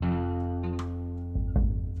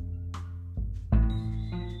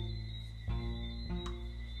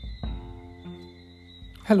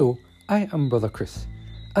Hello, I am Brother Chris,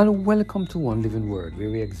 and welcome to One Living Word,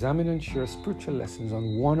 where we examine and share spiritual lessons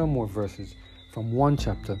on one or more verses from one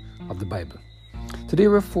chapter of the Bible. Today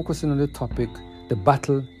we're focusing on the topic, The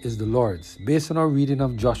Battle is the Lord's, based on our reading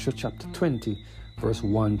of Joshua chapter 20, verse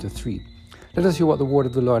 1 to 3. Let us hear what the word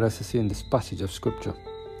of the Lord has to say in this passage of Scripture.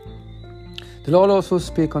 The Lord also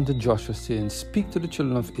spake unto Joshua, saying, Speak to the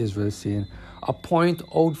children of Israel, saying, Appoint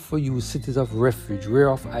out for you cities of refuge,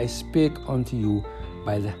 whereof I spake unto you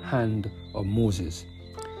by the hand of Moses.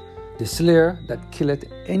 The slayer that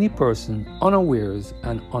killeth any person unawares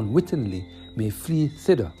and unwittingly may flee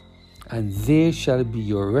thither, and they shall be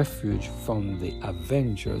your refuge from the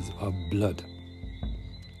avengers of blood.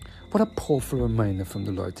 What a powerful reminder from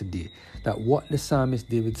the Lord today that what the psalmist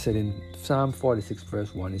David said in Psalm 46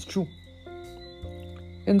 verse 1 is true.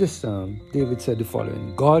 In this psalm, David said the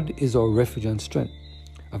following: God is our refuge and strength,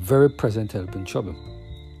 a very present help in trouble.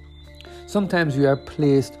 Sometimes we are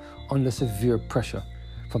placed under severe pressure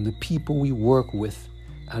from the people we work with,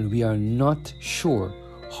 and we are not sure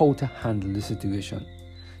how to handle the situation.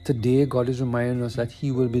 Today, God is reminding us that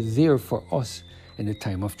He will be there for us in the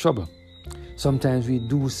time of trouble. Sometimes we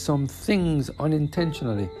do some things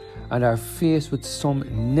unintentionally and are faced with some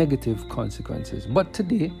negative consequences. But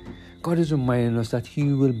today, God is reminding us that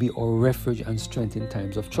He will be our refuge and strength in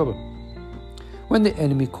times of trouble. When the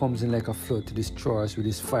enemy comes in like a flood to destroy us with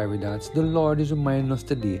his fiery darts, the Lord is reminding us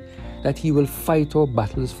today that He will fight our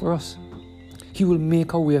battles for us. He will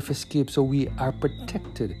make a way of escape so we are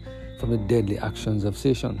protected from the deadly actions of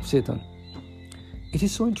Satan. It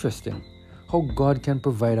is so interesting how God can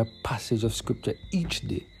provide a passage of Scripture each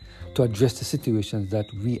day to address the situations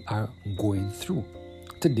that we are going through.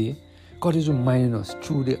 Today, God is reminding us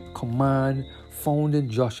through the command found in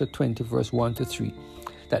Joshua 20 verse 1 to 3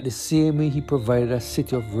 that the same way He provided a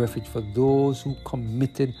city of refuge for those who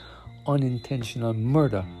committed unintentional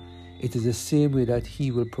murder, it is the same way that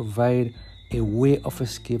He will provide a way of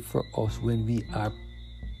escape for us when we are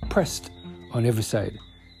pressed on every side.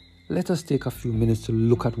 Let us take a few minutes to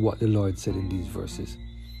look at what the Lord said in these verses.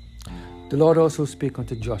 The Lord also spake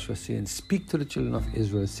unto Joshua, saying, Speak to the children of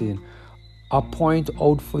Israel, saying, Appoint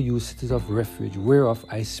out for you cities of refuge, whereof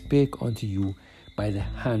I spake unto you by the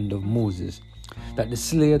hand of Moses, that the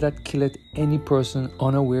slayer that killeth any person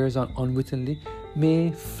unawares and unwittingly may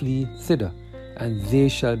flee thither, and they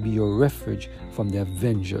shall be your refuge from the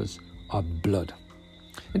avengers of blood.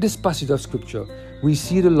 In this passage of Scripture, we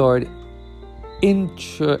see the Lord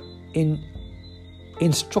instructing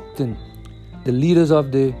the leaders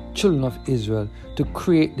of the children of Israel to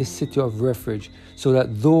create the city of refuge so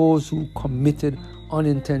that those who committed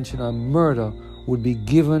unintentional murder would be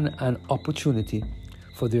given an opportunity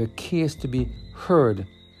for their case to be heard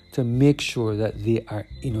to make sure that they are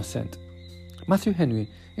innocent. Matthew Henry,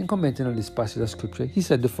 in commenting on this passage of Scripture, he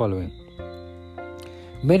said the following: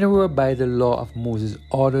 Many were by the law of Moses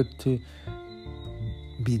ordered to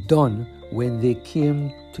be done when they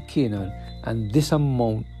came to Canaan, and this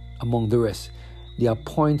among the rest, the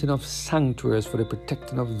appointing of sanctuaries for the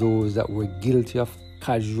protecting of those that were guilty of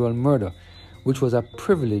casual murder, which was a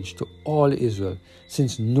privilege to all Israel,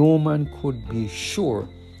 since no man could be sure,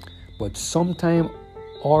 but sometime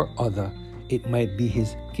or other it might be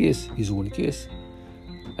his own case.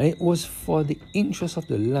 And it was for the interest of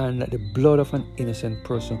the land that the blood of an innocent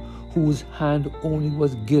person whose hand only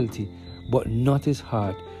was guilty, but not his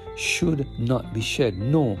heart, should not be shed,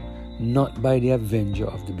 no, not by the avenger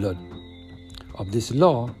of the blood. Of this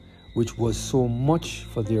law, which was so much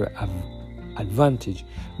for their advantage,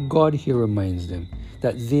 God here reminds them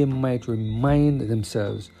that they might remind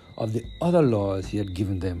themselves of the other laws He had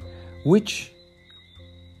given them, which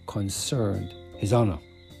concerned His honor.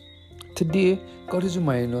 Today, God is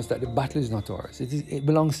reminding us that the battle is not ours. It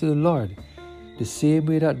belongs to the Lord. The same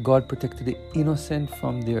way that God protected the innocent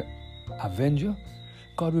from their avenger,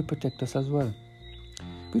 God will protect us as well.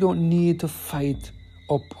 We don't need to fight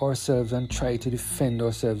up ourselves and try to defend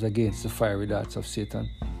ourselves against the fiery darts of Satan.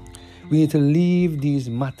 We need to leave these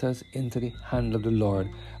matters into the hand of the Lord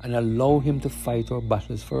and allow Him to fight our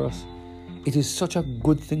battles for us. It is such a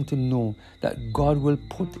good thing to know that God will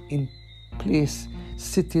put in place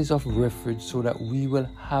cities of refuge so that we will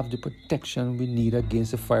have the protection we need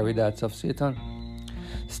against the fiery darts of Satan.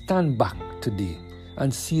 Stand back today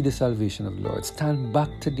and see the salvation of the Lord. Stand back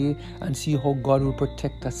today and see how God will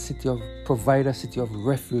provide a city of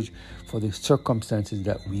refuge for the circumstances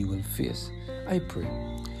that we will face. I pray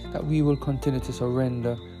that we will continue to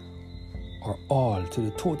surrender our all to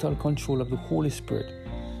the total control of the Holy Spirit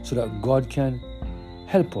so that God can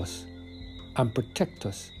help us and protect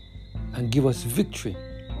us and give us victory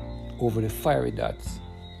over the fiery darts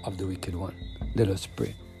of the wicked one. Let us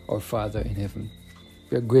pray. Our Father in heaven,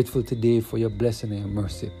 we are grateful today for your blessing and your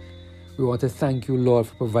mercy. We want to thank you, Lord,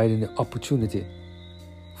 for providing the opportunity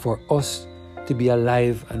for us to be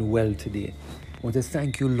alive and well today. I want to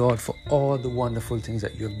thank you, Lord, for all the wonderful things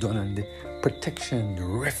that you have done and the protection, the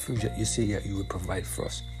refuge that you say that you will provide for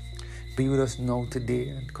us. Be with us now today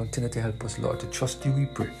and continue to help us, Lord, to trust you, we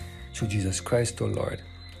pray. Through Jesus Christ, our Lord.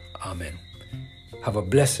 Amen. Have a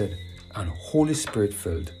blessed and Holy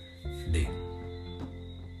Spirit-filled day.